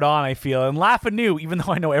throw it on, I feel, and laugh anew, even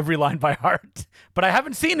though I know every line by heart. But I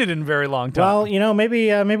haven't seen it in a very long time. Well,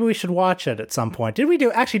 maybe we should watch it at some point. Did we do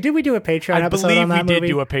a Patreon episode on that movie? I believe we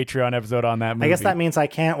did do a Patreon episode on that movie. I guess that means I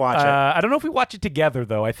can't watch it. I don't know if we watch it together,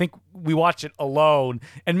 though. I think we watched it alone.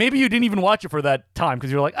 And maybe you didn't even watch it for that time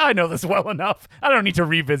because you're like, I know this well enough. I don't need to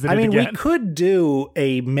revisit it again. We could do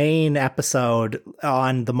a main episode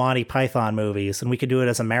on the Monty Python movies, and we could do it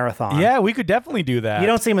as a marathon. Yeah, we could definitely do that. You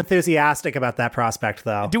don't seem enthusiastic about that prospect,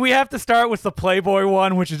 though. Do we have to start with the Playboy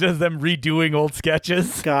one, which is just them redoing old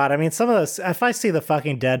sketches? God, I mean, some of those, if I see the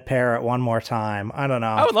fucking dead parrot one more time, I don't know.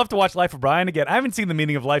 I would love to watch Life of Brian again. I haven't seen The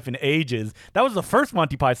Meaning of Life in ages. That was the first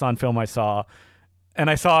Monty Python film I saw. And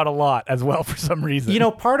I saw it a lot as well for some reason.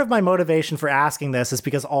 Part of my motivation for asking this is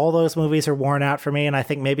because all those movies are worn out for me, and I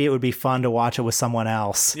think maybe it would be fun to watch it with someone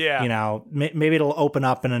else. Yeah. Maybe it'll open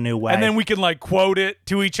up in a new way. And then we can quote it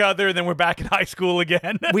to each other, and then we're back in high school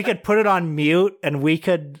again. We could put it on mute, and we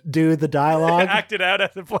could do the dialogue. Act it out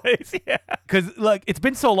as it plays, yeah. Because, it's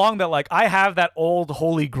been so long that, I have that old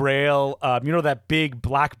Holy Grail, that big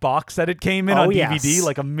black box that it came in on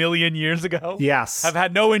DVD, a million years ago? Yes. I've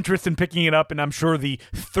had no interest in picking it up, and I'm sure the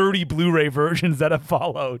 30 Blu-ray versions that have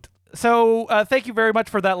followed. So thank you very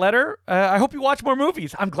much for that letter. I hope you watch more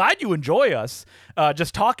movies. I'm glad you enjoy us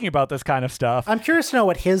just talking about this kind of stuff. I'm curious to know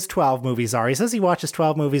what his 12 movies are. He says he watches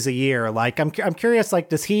 12 movies a year. I'm curious,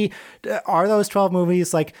 are those 12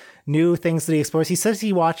 movies new things that he explores? He says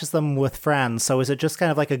he watches them with friends. So is it just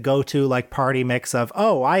kind of a go-to party mix of,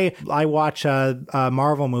 I watch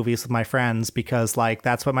Marvel movies with my friends because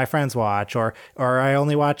that's what my friends watch, or I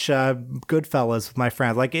only watch Goodfellas with my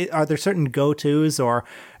friends. Are there certain go-tos, or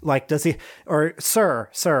does he, or sir,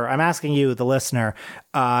 I'm asking you, the listener,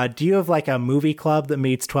 do you have a movie club that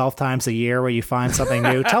meets 12 times a year where you find something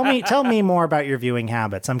new? Tell me more about your viewing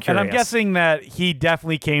habits. I'm curious. And I'm guessing that he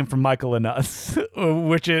definitely came from Michael and Us,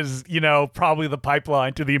 which is, probably the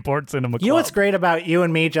pipeline to the Important Cinema Club. You know what's great about you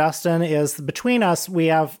and me, Justin, is between us, we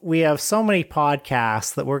have so many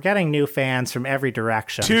podcasts that we're getting new fans from every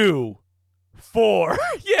direction. 2, 4.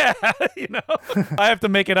 Yeah, I have to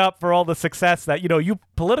make it up for all the success that, you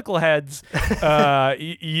political heads,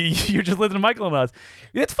 you're just listening to Michael and Us.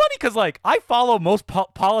 It's funny because, I follow most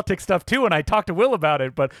politics stuff, too, and I talk to Will about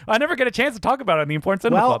it, but I never get a chance to talk about it in the Important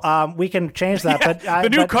Cinema Club. We can change that. Yeah, but the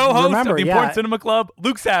new co-host of the Important Cinema Club,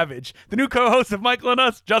 Luke Savage. The new co-host of Michael and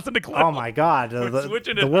Us, Justin DeClue. Oh, my God.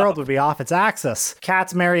 The world would be off its axis.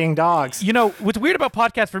 Cats marrying dogs. What's weird about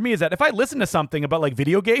podcasts for me is that if I listen to something about,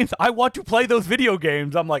 video games, I want to play those video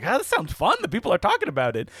games. I'm like, this sounds fun. The people are talking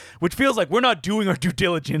about it, which feels like we're not doing our due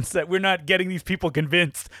diligence, that we're not getting these people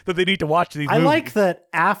convinced that they need to watch these movies. I like that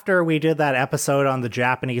after we did that episode on the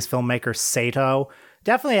Japanese filmmaker Sato,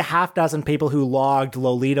 definitely a half dozen people who logged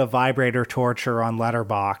Lolita vibrator torture on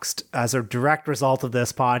Letterboxd as a direct result of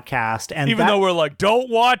this podcast. And even though we're like, don't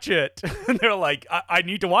watch it. And they're like, I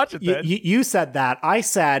need to watch it then. You said that. I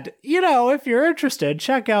said, if you're interested,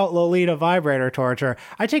 check out Lolita vibrator torture.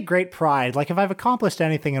 I take great pride. If I've accomplished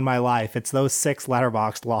anything in my life, it's those 6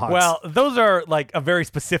 Letterboxd logs. Well, those are a very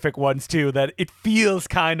specific ones too, that it feels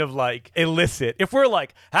kind of illicit. If we're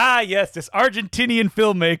yes, this Argentinian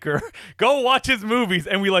filmmaker, go watch his movie.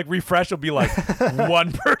 And we refresh, will be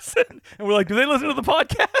one person. And we're like, do they listen to the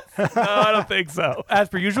podcast? No, I don't think so. As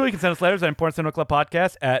per usual, you can send us letters at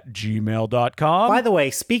importantcinemaclubpodcast@gmail.com. By the way,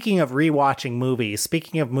 speaking of rewatching movies,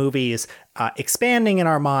 expanding in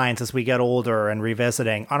our minds as we get older and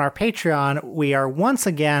revisiting, on our Patreon, we are once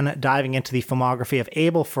again diving into the filmography of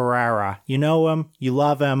Abel Ferrara. You know him, you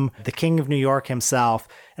love him, the King of New York himself.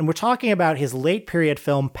 And we're talking about his late period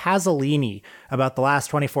film Pasolini, about the last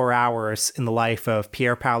 24 hours in the life of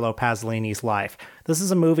Pier Paolo Pasolini's life. This is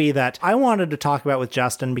a movie that I wanted to talk about with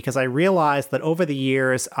Justin because I realized that over the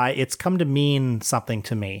years, it's come to mean something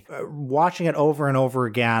to me. Watching it over and over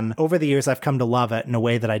again, over the years, I've come to love it in a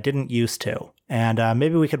way that I didn't used to. And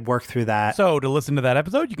maybe we could work through that. So to listen to that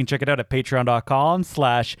episode, you can check it out at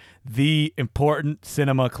patreon.com/The Important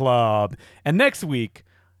Cinema Club. And next week,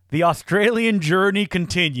 the Australian journey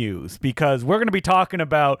continues because we're going to be talking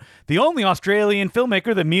about the only Australian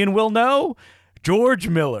filmmaker that me and Will know, George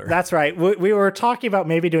Miller. That's right. We were talking about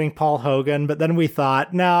maybe doing Paul Hogan, but then we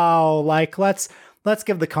thought, no, let's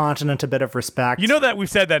give the continent a bit of respect. You know that we've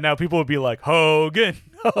said that now. People would be like, Hogan.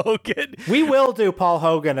 We will do Paul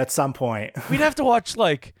Hogan at some point. We'd have to watch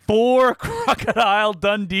 4 Crocodile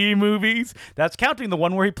Dundee movies. That's counting the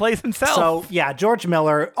one where he plays himself. So, yeah, George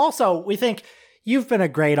Miller. Also, we think, you've been a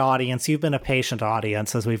great audience. You've been a patient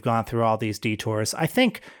audience as we've gone through all these detours. I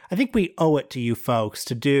think we owe it to you folks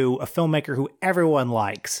to do a filmmaker who everyone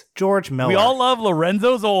likes, George Miller. We all love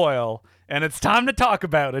Lorenzo's Oil, and it's time to talk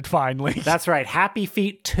about it finally. That's right. Happy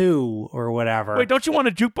Feet 2 or whatever. Wait, don't you want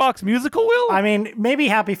a jukebox musical, Will? I mean, maybe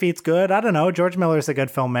Happy Feet's good. I don't know. George Miller's a good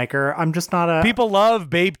filmmaker. I'm just not a... People love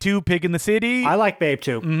Babe 2, Pig in the City. I like Babe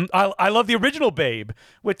 2. I love the original Babe,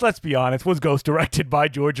 which, let's be honest, was ghost directed by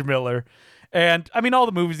George Miller. And, I mean, all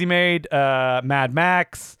the movies he made, Mad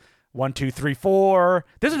Max, 1, 2, 3, 4.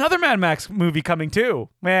 There's another Mad Max movie coming too.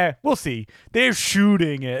 We'll see. They're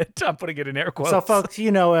shooting it. I'm putting it in air quotes. So, folks,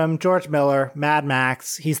 you know him, George Miller, Mad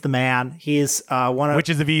Max. He's the man. He's one of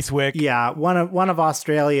Witches of Eastwick. Yeah, one of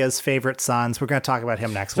Australia's favorite sons. We're going to talk about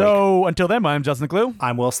him next week. So until then, I'm Justin Clue.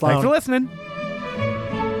 I'm Will Sloan. Thanks for listening.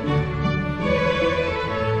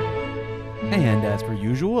 And as per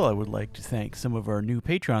usual, I would like to thank some of our new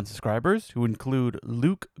Patreon subscribers, who include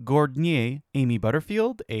Luke Gordnier, Amy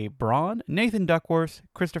Butterfield, Abe Braun, Nathan Duckworth,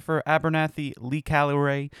 Christopher Abernathy, Lee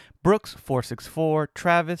Calloway, Brooks464,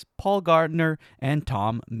 Travis, Paul Gardner, and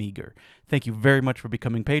Tom Meager. Thank you very much for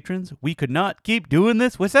becoming patrons. We could not keep doing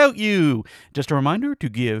this without you. Just a reminder to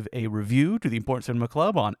give a review to the Important Cinema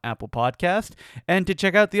Club on Apple Podcast, and to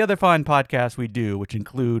check out the other fine podcasts we do, which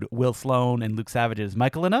include Will Sloan and Luke Savage's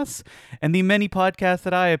Michael and Us, and the many podcasts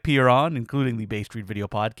that I appear on, including the Bay Street Video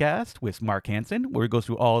Podcast with Mark Hansen, where he goes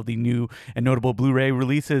through all of the new and notable Blu-ray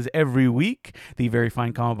releases every week, the Very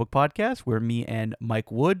Fine Comic Book Podcast, where me and Mike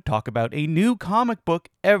Wood talk about a new comic book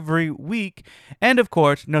every week, and of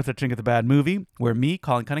course, No Such Thing as a Bad Movie, where me,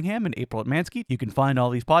 Colin Cunningham, and April Atmansky, you can find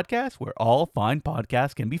all these podcasts where all fine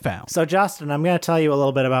podcasts can be found. So, Justin, I'm going to tell you a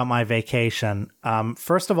little bit about my vacation.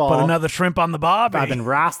 First of all... Put another shrimp on the bobby. I've been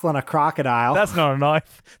wrestling a crocodile. That's not a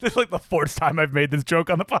knife. This is like the fourth time I've made this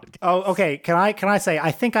joke on the podcast. Oh, okay. Can I say,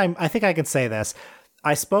 I think I can say this.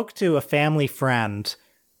 I spoke to a family friend,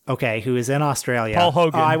 who is in Australia. Paul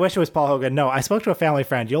Hogan. I wish it was Paul Hogan. No, I spoke to a family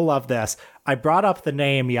friend. You'll love this. I brought up the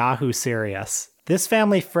name Yahoo Serious. This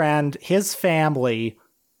family friend, his family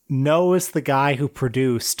knows the guy who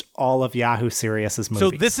produced all of Yahoo Serious's movies.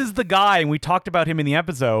 So this is the guy, and we talked about him in the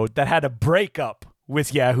episode, that had a breakup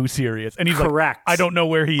with Yahoo Serious. And he's correct. Like, I don't know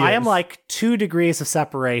where he is. I am like 2 degrees of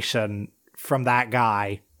separation from that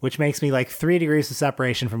guy, which makes me like 3 degrees of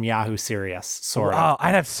separation from Yahoo Serious, sort of. Wow,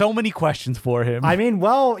 I'd have so many questions for him. I mean,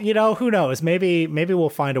 well, who knows? Maybe we'll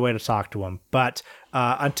find a way to talk to him. But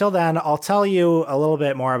until then, I'll tell you a little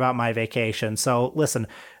bit more about my vacation. So listen,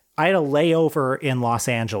 I had a layover in Los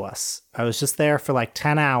Angeles. I was just there for like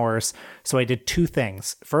 10 hours. So I did 2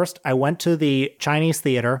 things. First, I went to the Chinese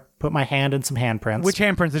theater, put my hand in some handprints. Which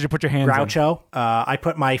handprints did you put your hands in? Groucho. I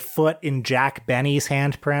put my foot in Jack Benny's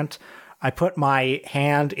handprint. I put my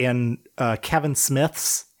hand in Kevin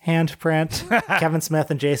Smith's handprint. Kevin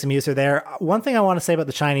Smith and Jason Mewes are there. One thing I want to say about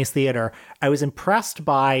the Chinese theater, I was impressed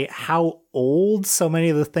by how old so many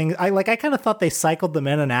of the things... I kind of thought they cycled them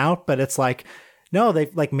in and out, but it's like... No,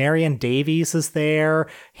 they've like Marion Davies is there,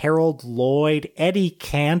 Harold Lloyd, Eddie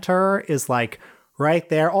Cantor is like right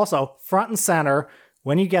there. Also, front and center,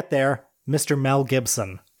 when you get there, Mr. Mel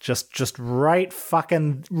Gibson. Just right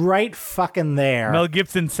fucking there. Mel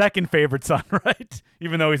Gibson's second favorite son, right?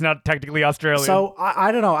 Even though he's not technically Australian. So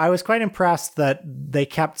I don't know. I was quite impressed that they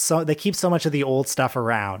keep so much of the old stuff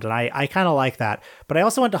around, and I kind of like that. But I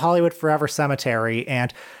also went to Hollywood Forever Cemetery,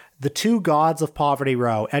 and the 2 gods of Poverty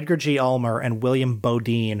Row, Edgar G. Ulmer and William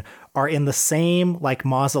Bodine, are in the same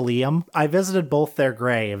mausoleum. I visited both their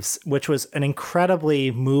graves, which was an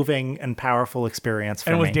incredibly moving and powerful experience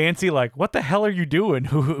for me. And was Dancy like, what the hell are you doing?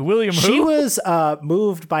 William who? She was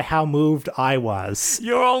moved by how moved I was.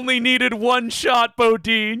 You only needed 1 shot,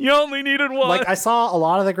 Bodine. You only needed 1. Like, I saw a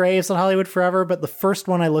lot of the graves in Hollywood Forever, but the first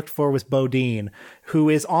one I looked for was Bodine, who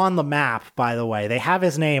is on the map, by the way. They have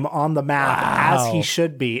his name on the map as he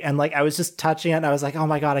should be. And I was just touching it, and I was like, oh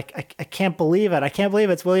my God, I can't believe it. I can't believe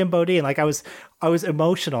it's William Bodine. Like, I was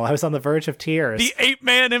emotional. I was on the verge of tears. The ape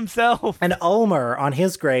man himself. And Ulmer, on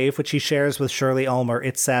his grave, which he shares with Shirley Ulmer,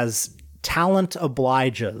 it says, "Talent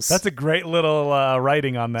obliges." That's a great little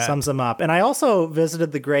writing on that. Sums him up. And I also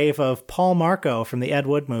visited the grave of Paul Marco from the Ed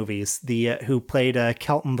Wood movies, who played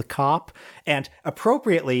Kelton the cop. And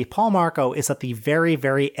appropriately, Paul Marco is at the very,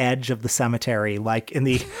 very edge of the cemetery, like in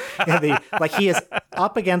the like he is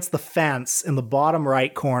up against the fence in the bottom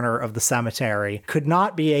right corner of the cemetery. Could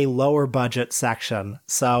not be a lower budget section.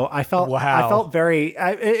 So I felt very.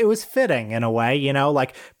 It was fitting in a way,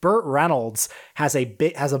 like Burt Reynolds has a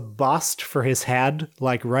bust for his head,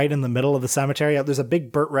 like right in the middle of the cemetery. There's a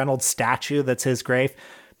big Burt Reynolds statue that's his grave,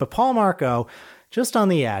 but Paul Marco, just on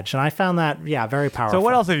the edge. And I found that, very powerful. So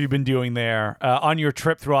what else have you been doing there on your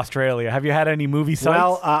trip through Australia? Have you had any movie sites?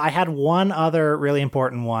 Well, I had one other really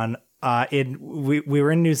important one. We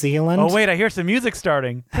were in New Zealand. Oh, wait, I hear some music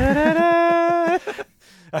starting.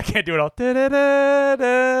 I can't do it all.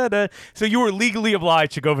 So you were legally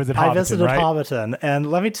obliged to go visit Hobbiton, I visited right? Hobbiton, and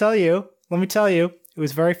let me tell you, it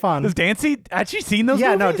was very fun. Has Dancy actually seen those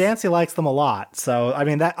movies? No, Dancy likes them a lot. So, I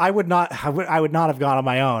mean, that I would not have gone on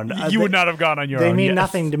my own. You would not have gone on your own. They mean yes.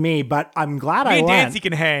 nothing to me, but I'm glad me I and went. Dancy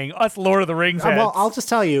can hang. Us Lord of the Rings heads. Well, I'll just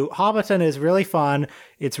tell you, Hobbiton is really fun.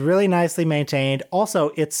 It's really nicely maintained.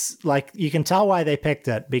 Also, it's like, you can tell why they picked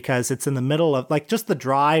it because it's in the middle of, like, just the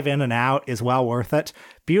drive in and out is well worth it.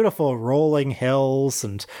 Beautiful rolling hills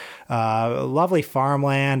and lovely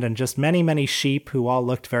farmland and just many, many sheep who all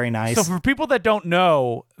looked very nice. So for people that don't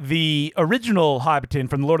know, the original Hobbiton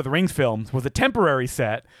from the Lord of the Rings films was a temporary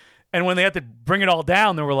set. And when they had to bring it all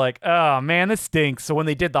down, they were like, oh, man, this stinks. So when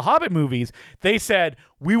they did the Hobbit movies, they said,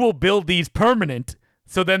 we will build these permanent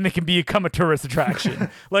so then they can become a tourist attraction.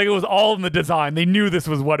 Like, it was all in the design. They knew this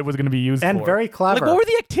was what it was going to be used for. And very clever. Like, what were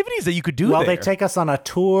the activities that you could do there? Well, they take us on a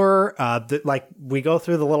tour. Like, we go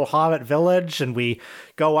through the little Hobbit village and we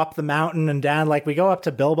go up the mountain and down. Like, we go up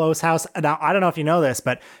to Bilbo's house. Now, I don't know if you know this,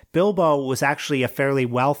 but Bilbo was actually a fairly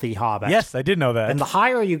wealthy Hobbit. Yes, I did know that. And the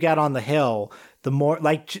higher you get on the hill, the more,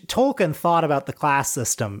 like, Tolkien thought about the class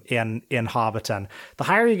system in Hobbiton. The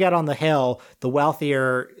higher you get on the hill, the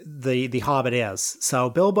wealthier the Hobbit is. So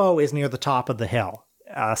Bilbo is near the top of the hill.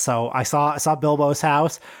 So I saw Bilbo's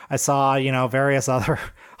house. I saw, various other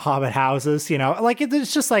Hobbit houses, like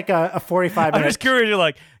it's just like a 45 minute. I'm just curious. You're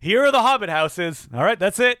like, here are the Hobbit houses. All right,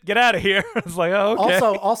 that's it. Get out of here. It's like, oh, okay.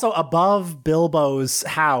 Also above Bilbo's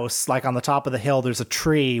house, like on the top of the hill, there's a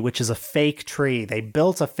tree, which is a fake tree. They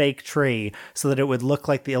built a fake tree so that it would look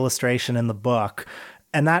like the illustration in the book.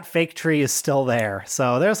 And that fake tree is still there.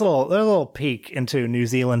 So there's a little peek into New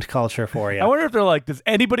Zealand culture for you. I wonder if they're like, does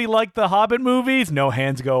anybody like the Hobbit movies? No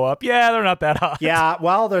hands go up. Yeah, they're not that hot. Yeah,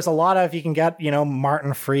 well, there's a lot of, you can get,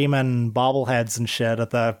 Martin Freeman bobbleheads and shit at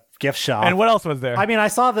the gift shop. And what else was there? I mean, I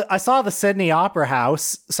saw the Sydney Opera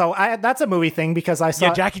House. So that's a movie thing because I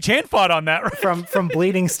saw Jackie Chan fought on that, right? from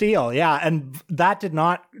Bleeding Steel. Yeah, and that did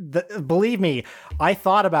not believe me. I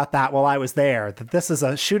thought about that while I was there, that this is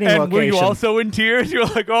a shooting location. And were you also in tears? You were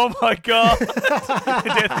like, oh my God. And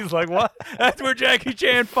Dancy's like, what? That's where Jackie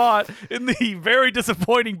Chan fought in the very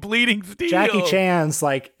disappointing Bleeding Steel. Jackie Chan's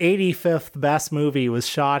like 85th best movie was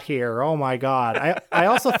shot here. Oh my God. I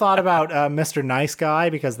also thought about Mr. Nice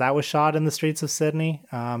Guy because that was shot in the streets of Sydney.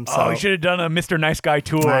 You should have done a Mr. Nice Guy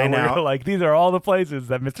tour. I know. Where you're like, these are all the places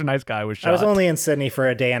that Mr. Nice Guy was shot. I was only in Sydney for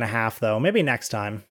a day and a half, though. Maybe next time.